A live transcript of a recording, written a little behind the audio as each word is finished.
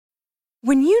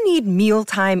When you need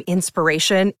mealtime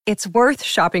inspiration, it's worth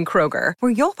shopping Kroger,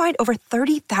 where you'll find over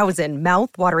 30,000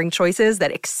 mouth-watering choices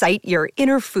that excite your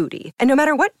inner foodie. And no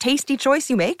matter what tasty choice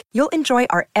you make, you'll enjoy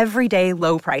our everyday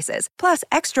low prices, plus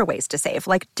extra ways to save,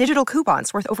 like digital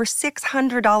coupons worth over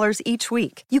 $600 each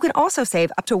week. You can also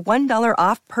save up to $1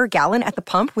 off per gallon at the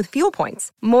pump with fuel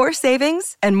points. More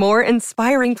savings and more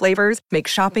inspiring flavors make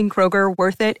shopping Kroger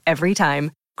worth it every time.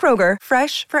 Kroger,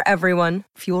 fresh for everyone.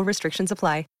 Fuel restrictions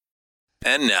apply.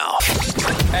 And now,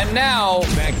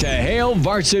 back to Hail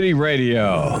Varsity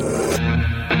Radio.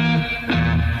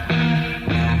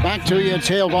 Back to you. It's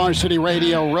Hail Varsity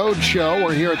Radio Roadshow.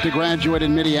 We're here at the Graduate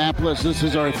in Minneapolis. This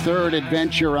is our third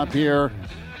adventure up here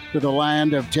to the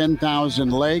land of 10,000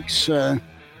 lakes.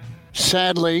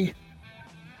 Sadly,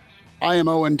 I am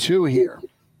 0-2 here.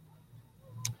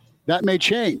 That may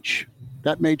change.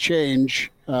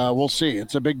 We'll see.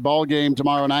 It's a big ball game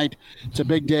tomorrow night. It's a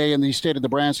big day in the state of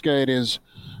Nebraska. It is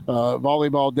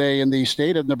volleyball day in the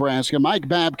state of Nebraska. Mike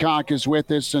Babcock is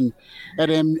with us, and at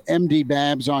MD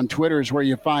Babs on Twitter is where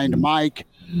you find Mike,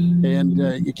 and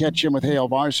you catch him with Hail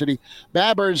Varsity.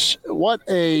 Babbers, what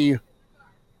a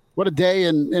day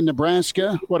in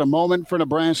Nebraska. What a moment for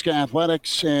Nebraska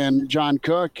athletics and John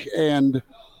Cook and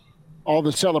all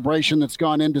the celebration that's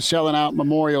gone into selling out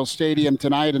Memorial Stadium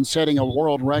tonight and setting a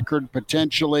world record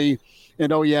potentially.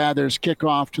 And, oh, yeah, there's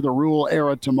kickoff to the Rule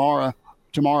era tomorrow.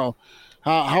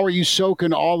 How are you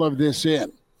soaking all of this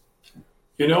in?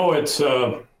 You know, it's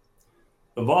the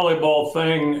volleyball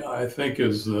thing, I think,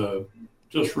 is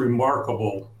just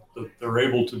remarkable that they're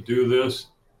able to do this.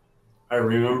 I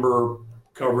remember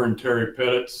covering Terry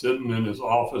Pettit, sitting in his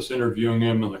office interviewing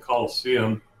him in the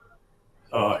Coliseum.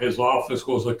 His office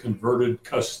was a converted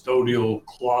custodial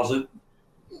closet.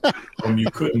 You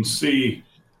couldn't see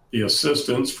the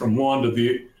assistants from one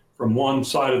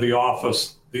side of the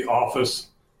office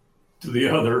to the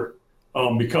other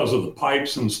because of the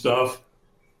pipes and stuff.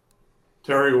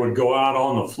 Terry would go out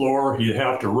on the floor. He'd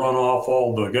have to run off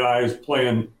all the guys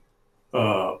playing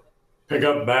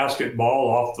pickup basketball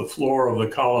off the floor of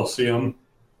the Coliseum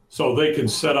so they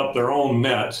could set up their own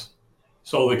nets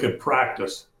so they could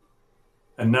practice.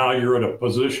 And now you're at a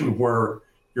position where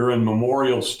you're in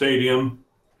Memorial Stadium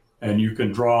and you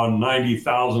can draw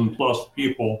 90,000 plus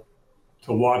people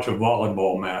to watch a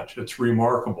volleyball match. It's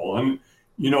remarkable. And,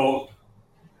 you know,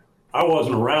 I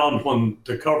wasn't around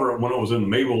to cover it when it was in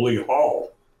Maple Leaf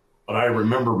Hall, but I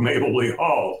remember Maple Leaf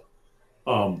Hall.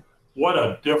 What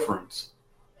a difference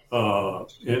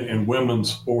in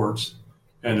women's sports.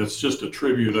 And it's just a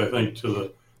tribute, I think,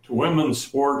 to women's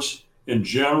sports in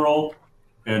general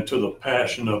and to the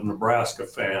passion of Nebraska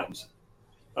fans,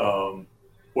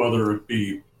 whether it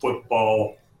be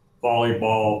football,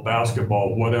 volleyball,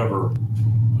 basketball, whatever.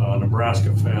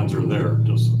 Nebraska fans are there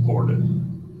to support it.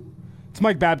 It's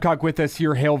Mike Babcock with us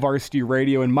here, Hail Varsity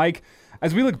Radio. And Mike,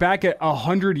 as we look back at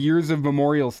 100 years of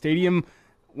Memorial Stadium,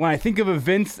 when I think of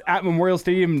events at Memorial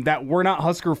Stadium that were not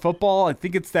Husker football, I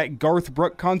think it's that Garth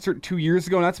Brooks concert 2 years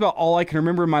ago, and that's about all I can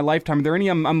remember in my lifetime. Are there any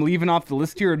I'm leaving off the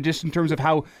list here, just in terms of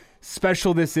how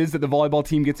special this is that the volleyball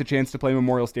team gets a chance to play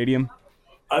Memorial Stadium?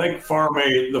 I think the Farm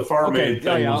Aid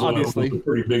thing was a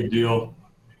pretty big deal.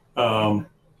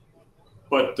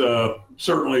 But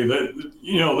certainly,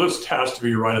 this has to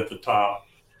be right at the top.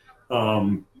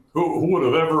 Who would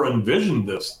have ever envisioned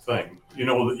this thing? You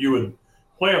know, that you would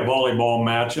play a volleyball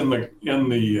match in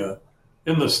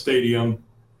the stadium,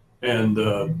 and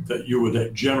that you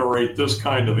would generate this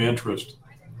kind of interest.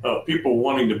 People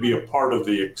wanting to be a part of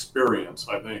the experience,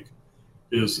 I think,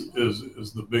 is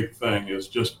the big thing. Is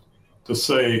just to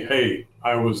say, hey,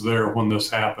 I was there when this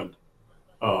happened.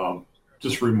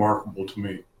 Just remarkable to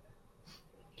me.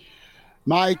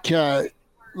 Mike,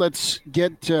 let's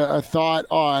get a thought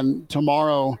on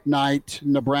tomorrow night,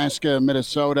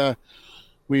 Nebraska-Minnesota.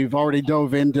 We've already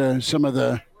dove into some of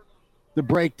the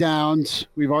breakdowns.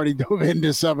 We've already dove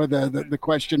into some of the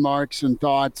question marks and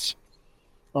thoughts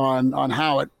on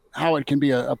how it can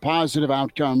be a positive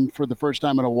outcome for the first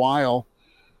time in a while.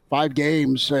 5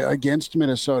 games against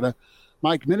Minnesota.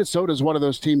 Mike, Minnesota is one of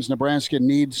those teams Nebraska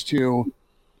needs to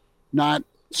not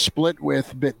split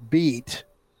with but beat.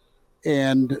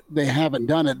 And they haven't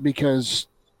done it because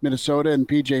Minnesota and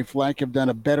PJ Fleck have done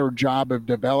a better job of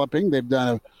developing. They've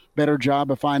done a better job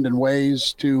of finding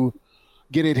ways to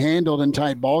get it handled in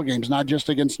tight ball games, not just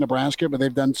against Nebraska, but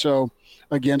they've done so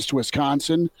against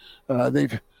Wisconsin.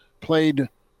 They've played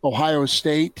Ohio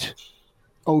State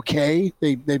okay.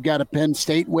 They've got a Penn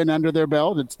State win under their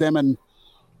belt. It's them, and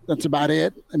that's about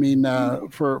it. I mean,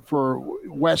 for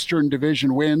Western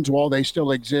Division wins, while they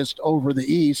still exist over the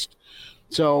East.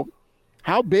 So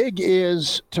How big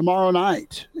is tomorrow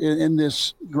night in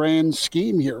this grand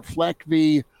scheme here? Fleck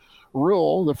v.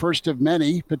 Rule, the first of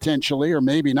many potentially, or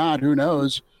maybe not, who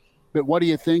knows. But what do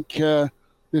you think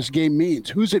this game means?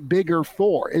 Who's it bigger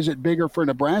for? Is it bigger for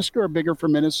Nebraska or bigger for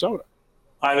Minnesota?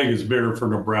 I think it's bigger for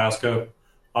Nebraska,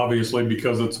 obviously,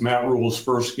 because it's Matt Rule's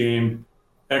first game.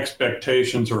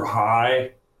 Expectations are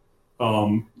high.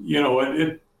 I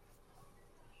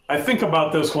think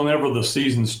about this whenever the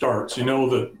season starts,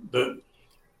 that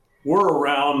we're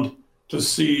around to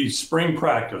see spring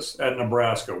practice at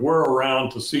Nebraska. We're around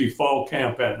to see fall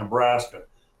camp at Nebraska.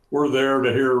 We're there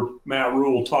to hear Matt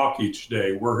Rule talk each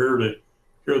day. We're here to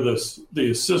hear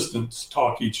the assistants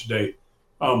talk each day.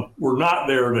 We're not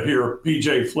there to hear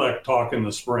P.J. Fleck talk in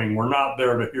the spring. We're not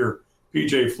there to hear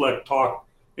P.J. Fleck talk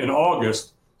in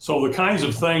August. So the kinds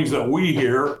of things that we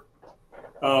hear,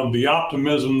 the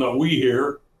optimism that we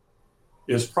hear,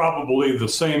 is probably the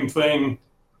same thing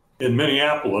in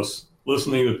Minneapolis,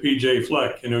 listening to P.J.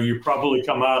 Fleck. You probably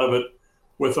come out of it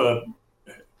with a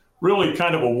really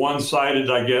kind of a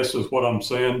one-sided, I guess is what I'm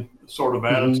saying, sort of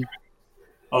attitude.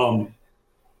 I'm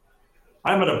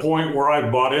at a point where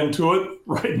I've bought into it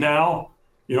right now.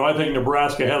 I think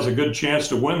Nebraska has a good chance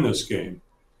to win this game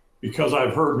because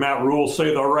I've heard Matt Rule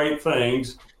say the right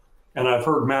things, and I've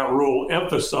heard Matt Rule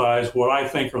emphasize what I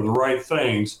think are the right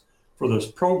things for this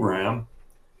program.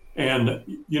 And,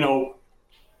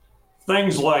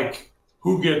 things like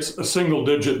who gets a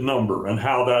single-digit number and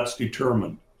how that's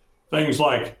determined. Things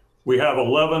like we have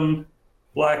 11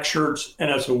 black shirts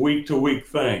and it's a week-to-week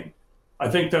thing. I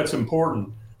think that's important.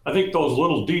 I think those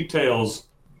little details,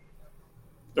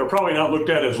 they're probably not looked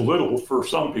at as little for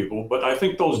some people, but I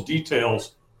think those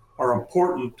details are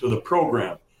important to the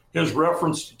program. His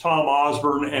reference to Tom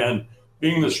Osborne and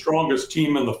being the strongest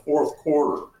team in the fourth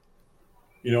quarter,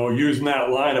 using that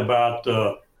line about,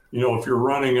 if you're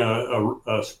running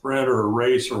a sprint or a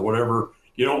race or whatever,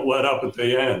 you don't let up at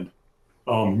the end.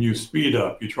 You speed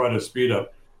up. You try to speed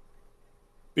up.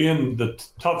 Being the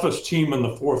toughest team in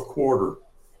the fourth quarter,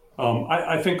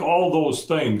 I think all those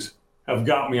things have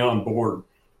got me on board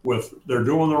with they're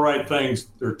doing the right things.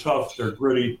 They're tough. They're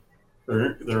gritty.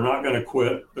 They're not going to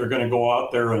quit. They're going to go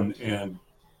out there and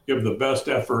give the best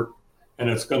effort. And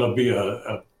it's going to be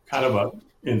a kind of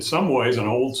in some ways, an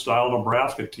old-style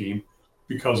Nebraska team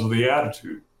because of the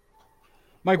attitude.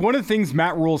 Mike, one of the things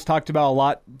Matt Rule's talked about a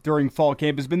lot during fall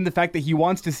camp has been the fact that he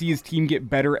wants to see his team get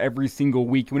better every single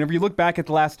week. Whenever you look back at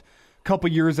the last couple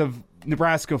years of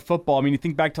Nebraska football, you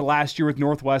think back to last year with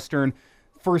Northwestern,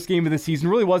 first game of the season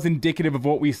really was indicative of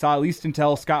what we saw, at least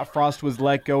until Scott Frost was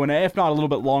let go, and if not a little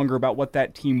bit longer, about what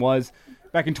that team was.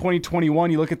 Back in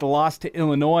 2021, you look at the loss to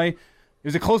Illinois. It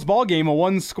was a close ball game, a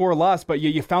one-score loss, but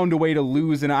you found a way to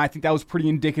lose, and I think that was pretty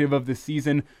indicative of the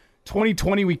season.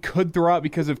 2020 we could throw out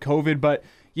because of COVID, but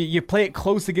you play it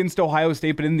close against Ohio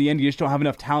State, but in the end you just don't have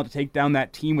enough talent to take down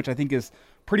that team, which I think is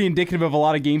pretty indicative of a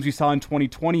lot of games we saw in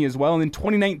 2020 as well. And in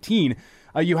 2019,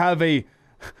 you have a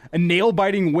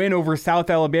nail-biting win over South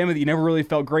Alabama that you never really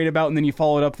felt great about, and then you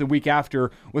followed up the week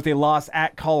after with a loss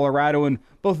at Colorado, and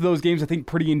both of those games I think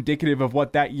pretty indicative of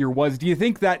what that year was. Do you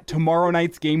think that tomorrow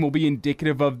night's game will be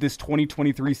indicative of this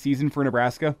 2023 season for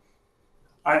Nebraska?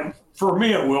 For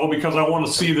me, it will, because I want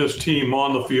to see this team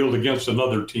on the field against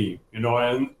another team,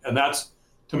 and that's,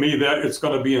 to me, that it's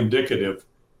going to be indicative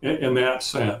in that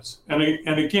sense. And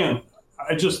again,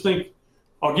 I just think,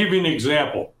 I'll give you an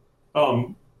example.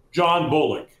 John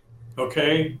Bullock,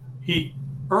 okay? He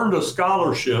earned a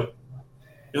scholarship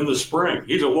in the spring.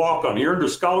 He's a walk-on. He earned a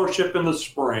scholarship in the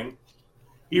spring.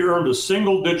 He earned a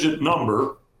single-digit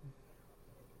number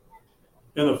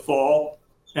in the fall,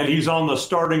 and he's on the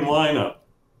starting lineup.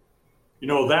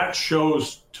 That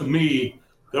shows to me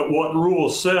that what Rule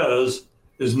says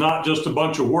is not just a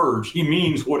bunch of words. He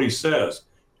means what he says.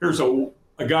 Here's a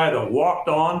guy that walked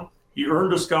on. He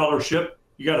earned a scholarship.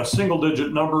 He got a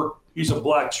single-digit number. He's a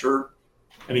black shirt,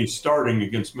 and he's starting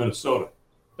against Minnesota.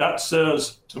 That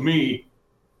says to me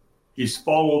he's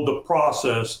followed the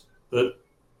process that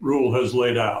Rule has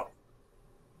laid out.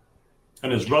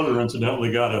 And his brother,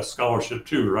 incidentally, got a scholarship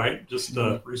too, right? Just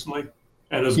recently,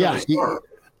 and is going to start.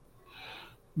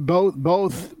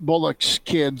 Both Bullock's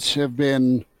kids have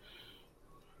been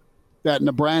that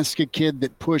Nebraska kid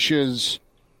that pushes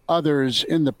others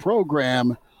in the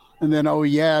program, and then,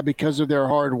 because of their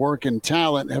hard work and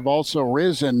talent, have also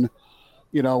risen.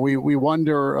 We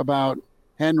wonder about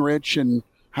Henrich and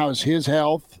how's his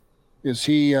health. Is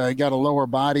he got a lower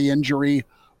body injury,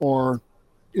 or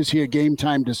is he a game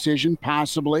time decision?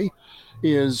 Possibly.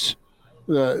 Is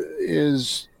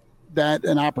that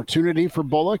an opportunity for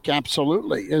Bullock?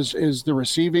 Absolutely. Is the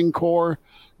receiving core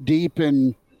deep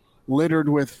in littered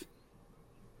with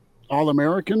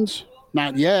All-Americans?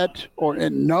 Not yet,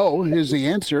 and no is the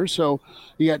answer. So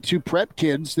you got two prep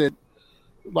kids that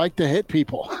like to hit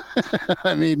people.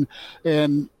 I mean,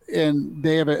 and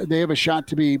they have a shot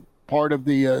to be part of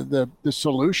the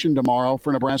solution tomorrow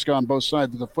for Nebraska on both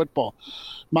sides of the football.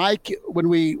 Mike, when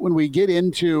we get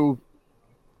into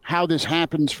how this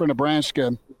happens for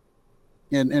Nebraska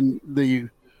and the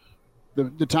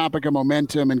topic of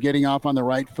momentum and getting off on the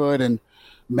right foot, and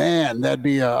man, that'd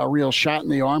be a real shot in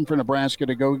the arm for Nebraska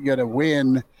to go get a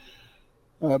win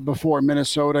before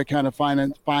Minnesota kind of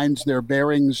finds their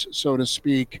bearings, so to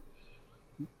speak.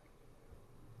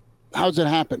 How does it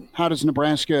happen? How does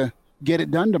Nebraska get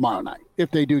it done tomorrow night,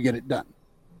 if they do get it done?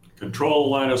 Control the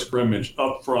line of scrimmage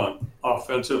up front,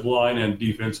 offensive line and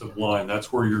defensive line.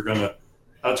 That's where you're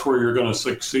gonna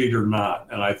succeed or not.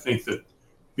 And I think that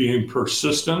being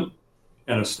persistent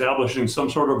and establishing some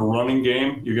sort of a running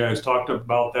game, you guys talked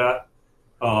about that.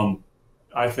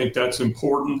 I think that's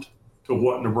important to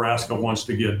what Nebraska wants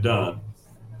to get done.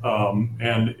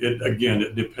 And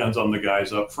it depends on the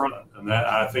guys up front. And that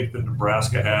I think that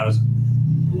Nebraska has,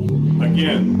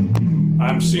 again,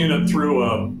 I'm seeing it through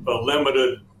a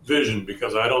limited vision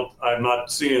because I'm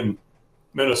not seeing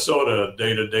Minnesota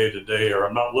day to day, or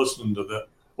I'm not listening to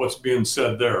what's being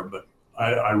said there. But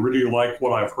I really like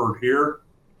what I've heard here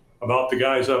about the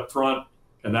guys up front,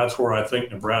 and that's where I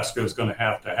think Nebraska is going to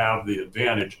have the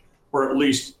advantage, or at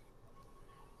least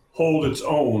hold its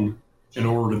own in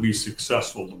order to be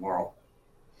successful tomorrow.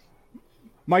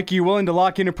 Mike, are you willing to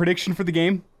lock in a prediction for the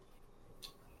game?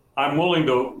 I'm willing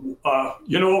to,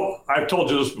 I've told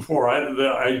you this before.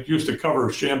 I used to cover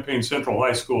Champaign Central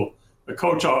High School. The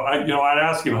coach, I'd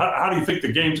ask him, how do you think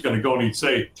the game's going to go? And he'd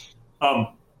say,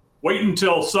 wait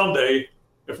until Sunday,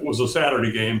 if it was a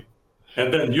Saturday game,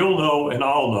 and then you'll know and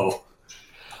I'll know.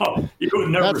 He would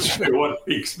never say what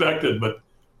he expected, but,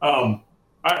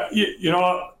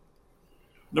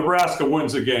 Nebraska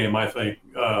wins the game, I think,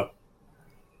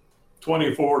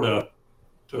 24 to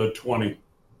 20.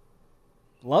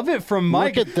 Love it from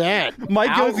Mike. Look at that.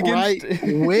 Mike goes outright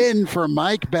win for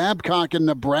Mike Babcock in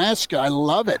Nebraska. I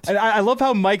love it. And I love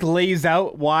how Mike lays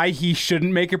out why he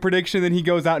shouldn't make a prediction, then he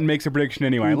goes out and makes a prediction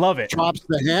anyway. I love it. Drops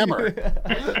the hammer.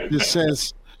 Just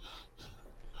says,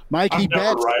 Mikey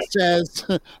Betts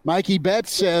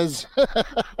says.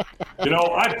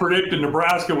 I predicted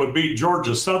Nebraska would beat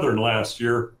Georgia Southern last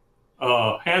year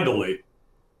handily.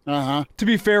 Uh-huh. To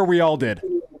be fair, we all did.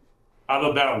 How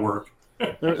did that work?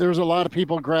 There's a lot of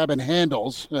people grabbing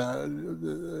handles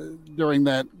during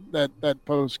that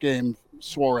post-game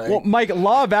soiree. Well, Mike,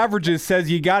 law of averages says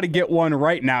you got to get one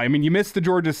right now. I mean, you missed the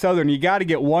Georgia Southern. You got to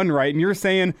get one right, and you're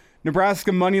saying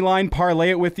Nebraska money line, parlay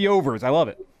it with the overs. I love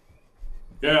it.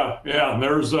 Yeah. And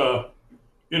there's, Tristan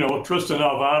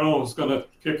Alvano is going to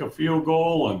kick a field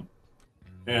goal,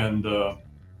 and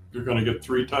you're going to get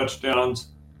 3 touchdowns,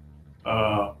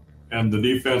 and the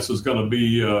defense is going to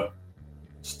be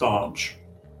staunch.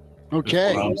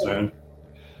 Okay. That's what I'm saying.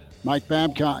 Mike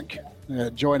Babcock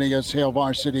joining us, Hail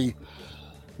Varsity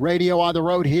Radio on the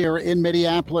road here in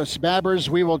Minneapolis. Babbers,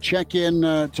 we will check in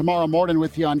tomorrow morning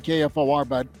with you on KFOR,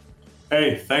 bud.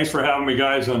 Hey, thanks for having me,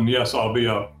 guys, and yes, I'll be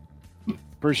up.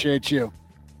 Appreciate you.